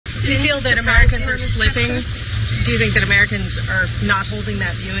Do you feel that Americans are slipping? Do you think that Americans are not holding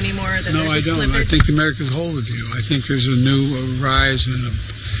that view anymore? That no, I don't. I think the Americans hold the view. I think there's a new rise in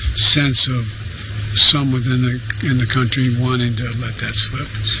a sense of some within the country wanting to let that slip.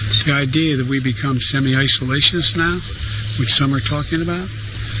 The idea that we become semi-isolationists now, which some are talking about.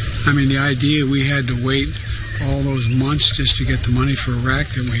 I mean, the idea we had to wait all those months just to get the money for Iraq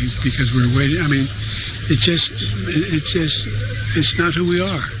because we were waiting. I mean, it's not who we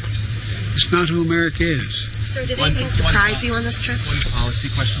are. It's not who America is. Sir, did anything surprise you on this trip? One policy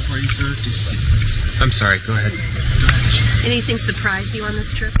question for you, sir. I'm sorry, go ahead. Anything surprise you on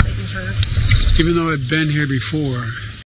this trip that you heard? Even though I'd been here before,